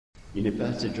In a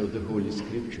passage of the Holy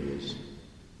Scriptures,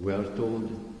 we are told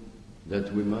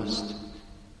that we must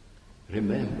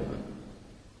remember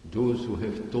those who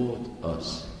have taught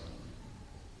us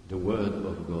the Word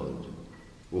of God,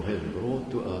 who have brought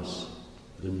to us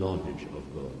the knowledge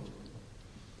of God.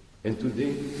 And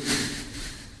today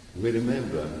we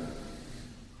remember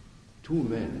two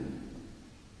men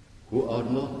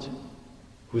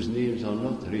whose names are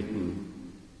not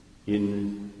written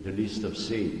in the list of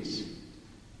saints,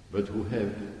 but who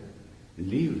have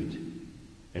lived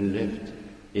and left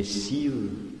a seal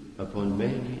upon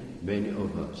many, many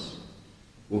of us,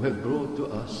 who have brought to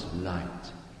us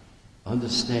light,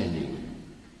 understanding.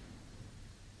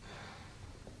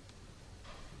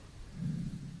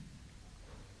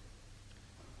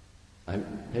 I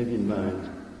have in mind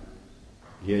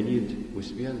Leonid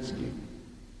Uspiansky,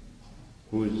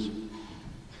 whose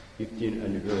 11th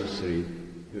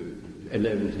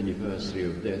anniversary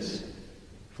of death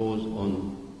falls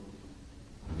on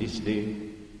this day,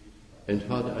 and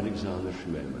Father Alexander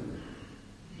Schmemann.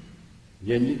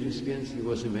 Leonid Uspiansky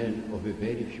was a man of a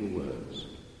very few words.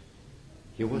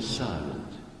 He was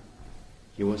silent,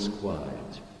 he was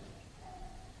quiet,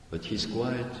 but his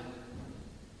quiet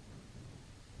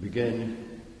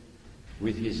began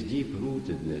with his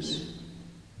deep-rootedness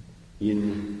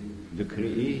in the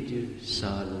creative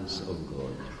silence of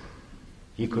God.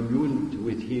 He communed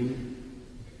with him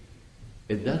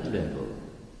at that level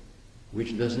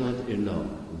which does not allow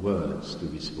words to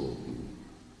be spoken.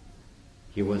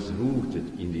 He was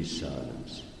rooted in this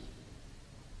silence.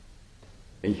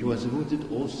 And he was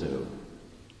rooted also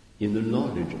in the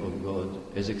knowledge of God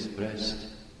as expressed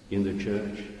in the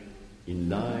church, in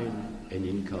line and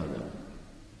in color,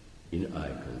 in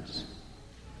icons.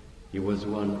 He was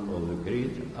one of the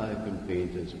great icon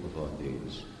painters of our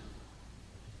days.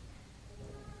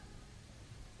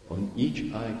 On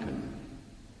each icon,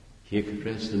 he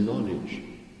expressed the knowledge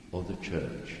of the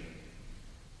church,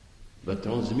 but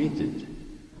transmitted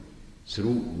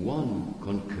through one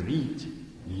concrete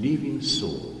living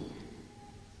soul,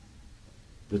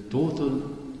 the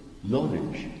total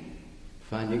knowledge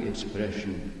finding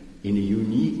expression in a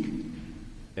unique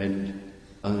and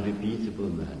unrepeatable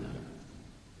manner.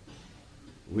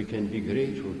 We can be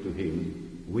grateful to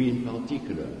him, we in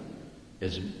particular,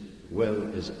 as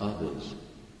well as others,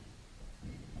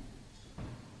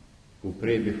 who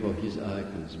pray before his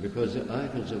icons, because the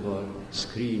icons of our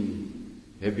screen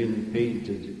have been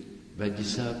painted by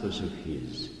disciples of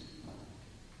his.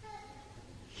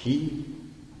 He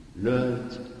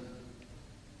learned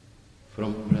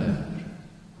from prayer,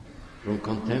 from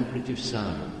contemplative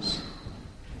silence,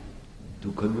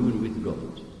 to commune with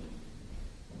God.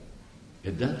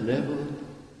 At that level,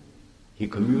 he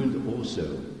communed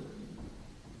also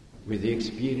with the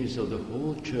experience of the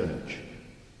whole church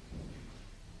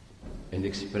and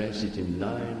expressed it in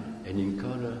line and in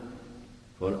color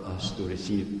for us to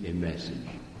receive a message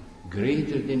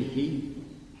greater than he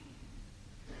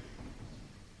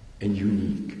and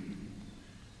unique.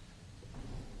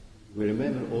 We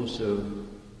remember also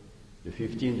the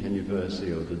 15th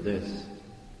anniversary of the death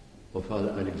of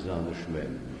Father Alexander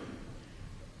Schmemann,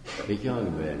 a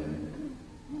young man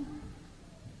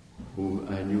whom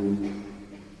I knew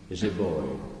as a boy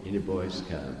in a boys'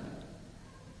 camp.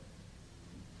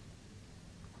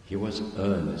 He was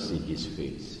earnest in his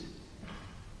faith.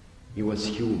 He was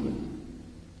human.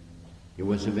 He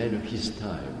was a man of his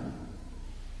time.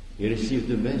 He received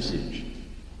the message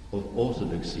of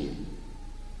orthodoxy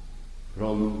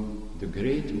from the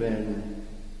great man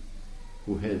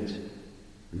who had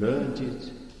learned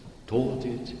it, taught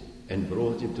it, and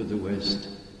brought it to the West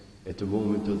at the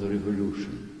moment of the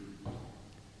Revolution.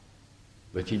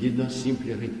 But he did not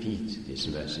simply repeat this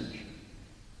message.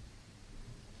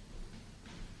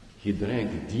 He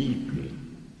drank deeply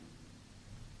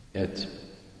at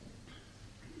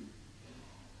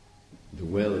the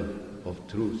well of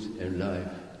truth and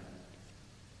life,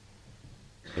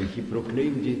 and he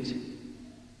proclaimed it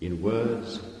in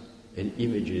words and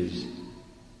images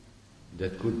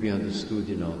that could be understood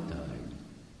in our time.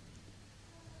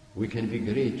 We can be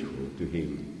grateful to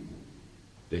him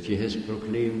that he has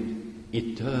proclaimed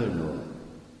eternal,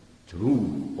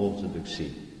 true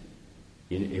orthodoxy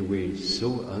in a way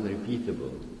so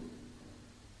unrepeatable,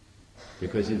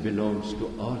 because it belongs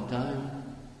to our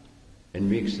time and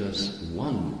makes us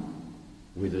one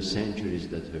with the centuries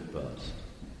that have passed.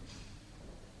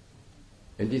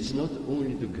 And it's not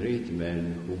only the great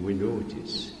men whom we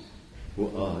notice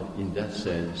who are, in that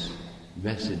sense,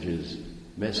 messengers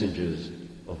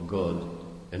of God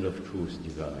and of truth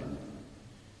divine.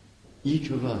 Each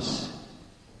of us,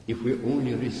 if we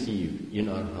only receive in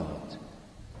our heart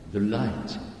the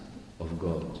light of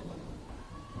God.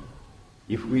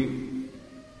 If we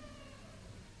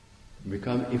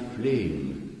become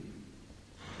aflame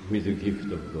with the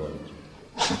gift of God,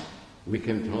 we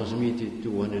can transmit it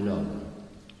to one another,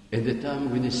 and at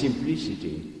times with a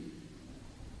simplicity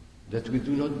that we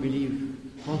do not believe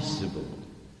possible,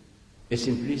 a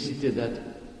simplicity that,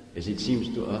 as it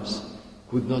seems to us,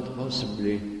 could not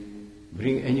possibly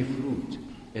bring any fruit.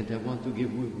 And I want to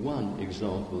give you one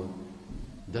example,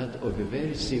 that of a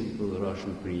very simple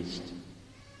Russian priest,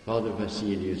 Father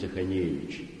Vasily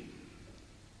Zakhanevich,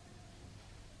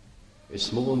 a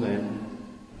small man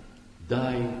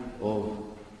dying of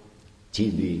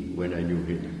TB when I knew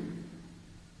him.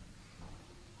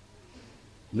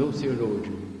 No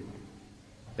theologian,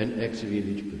 an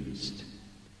ex-village priest.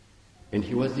 And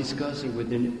he was discussing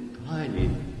with an highly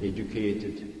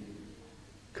educated,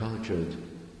 cultured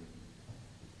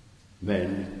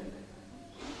man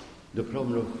the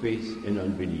problem of faith and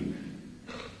unbelief.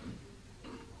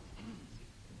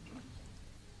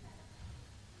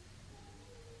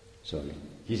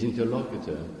 His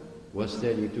interlocutor was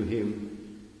telling to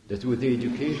him that with the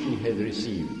education he had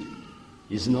received,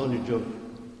 his knowledge of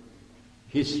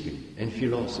history and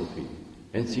philosophy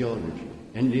and theology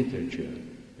and literature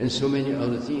and so many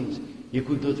other things, he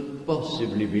could not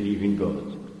possibly believe in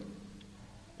God.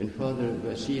 And Father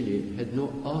Vasily had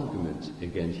no argument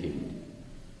against him.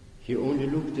 He only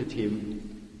looked at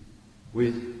him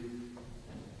with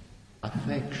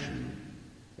affection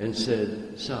and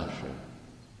said, "Sasha,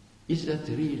 is that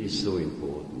really so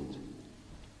important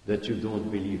that you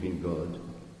don't believe in God?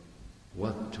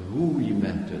 What truly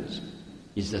matters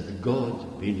is that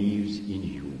God believes in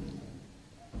you."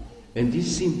 And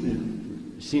these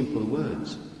simple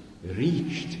words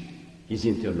reached his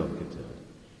interlocutor,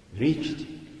 reached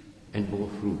and bore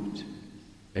fruit.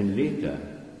 And later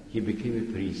he became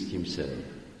a priest himself.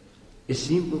 A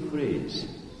simple phrase.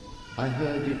 I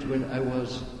heard it when I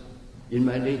was in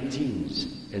my late teens,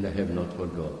 and I have not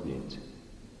forgotten it.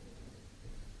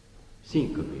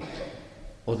 Think of it,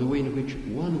 of the way in which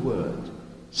one word,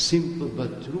 simple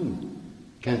but true,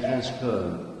 can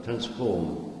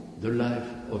transform the life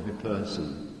of a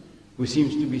person who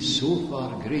seems to be so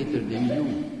far greater than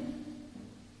you,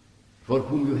 for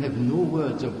whom you have no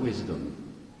words of wisdom,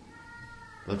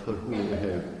 but for whom you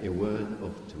have a word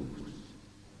of truth.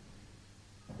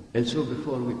 And so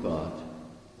before we part,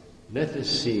 let us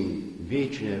sing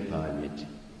Вечная память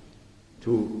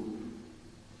to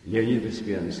Leonid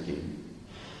Uspensky,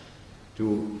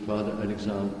 to Father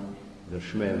Alexander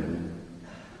Shmerman,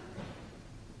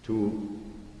 to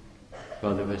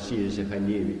Father Vasily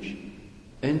Zakhanevich,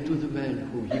 and to the man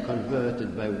whom he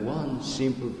converted by one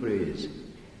simple phrase,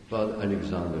 Father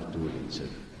Alexander Turincev.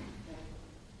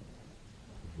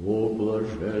 Во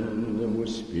блаженном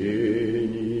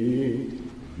успении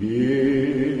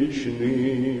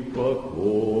вечный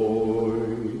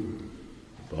покой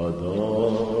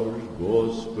подашь,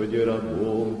 Господи,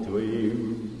 рабом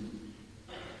Твоим,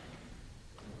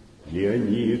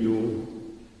 Леониду,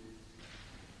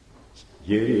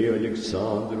 Ерею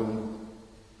Александру,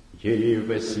 Ерею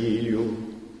Василию,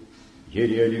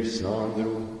 Ерею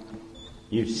Александру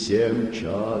и всем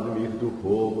чадам их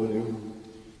духовным,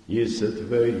 и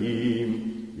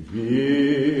сотворим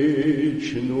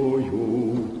вечную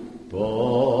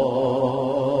память.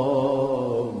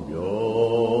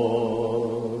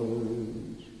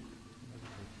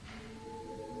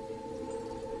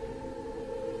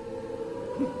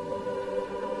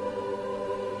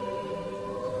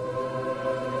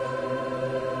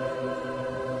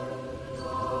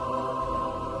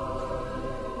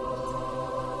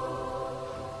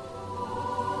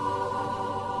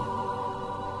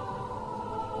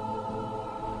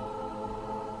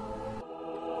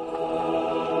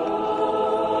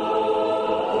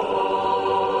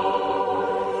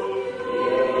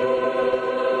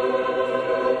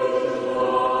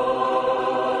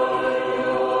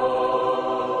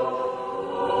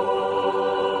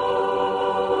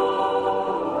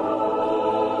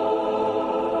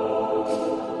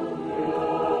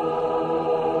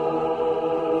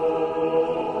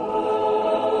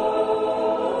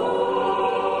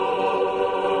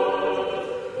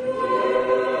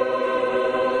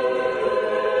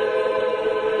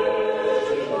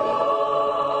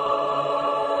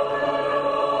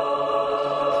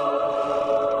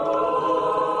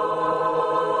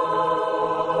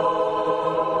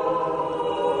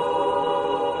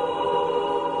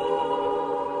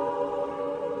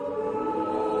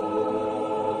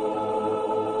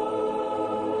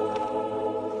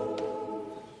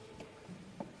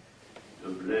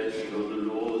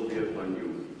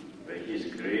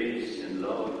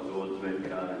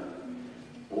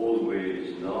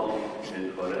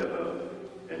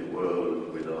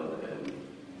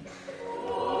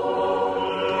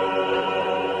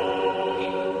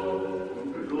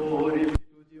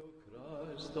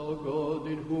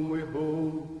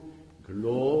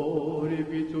 Glory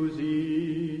be to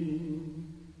thee.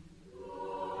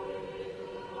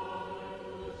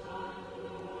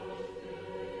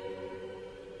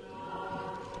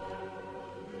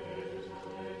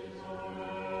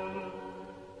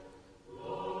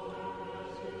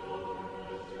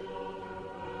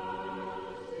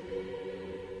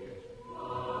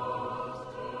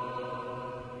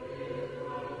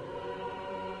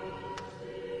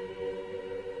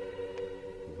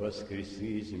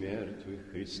 Воскреси из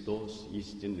мертвых, Христос,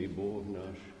 истинный Бог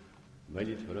наш,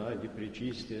 молитв ради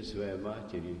пречистия Своей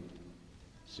Матери,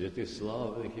 святых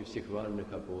славных и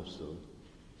всехвальных апостолов,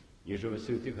 иже во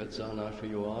святых отца нашего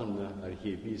Иоанна,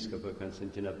 архиепископа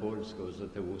Константинопольского,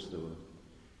 Златоустова,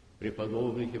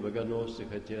 преподобных и богоносных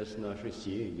отец наших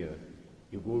Сергия,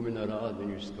 игумена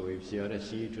Радонежского и всея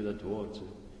России чудотворца,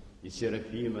 и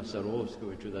Серафима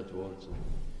Саровского чудотворца,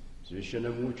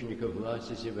 священномучеников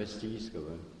Власия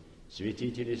Себастийского,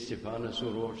 святителей Стефана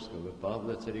Сурожского,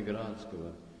 Павла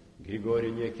Цареградского,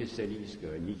 Григория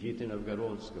Некисарийского, Никиты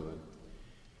Новгородского,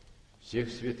 всех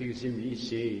святых земли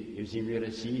сей и в земле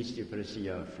российской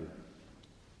просиявших,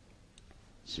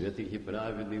 святых и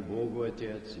праведных Богу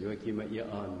Отец Иоакима и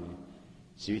Анны,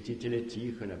 святителя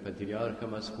Тихона, патриарха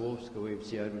Московского и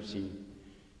всея Руси,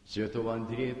 святого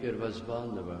Андрея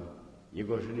Первозванного,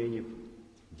 его же ныне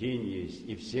день есть,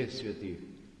 и всех святых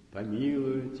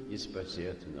помилует и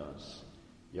спасет нас,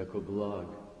 яко благ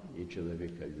и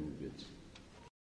человеколюбец.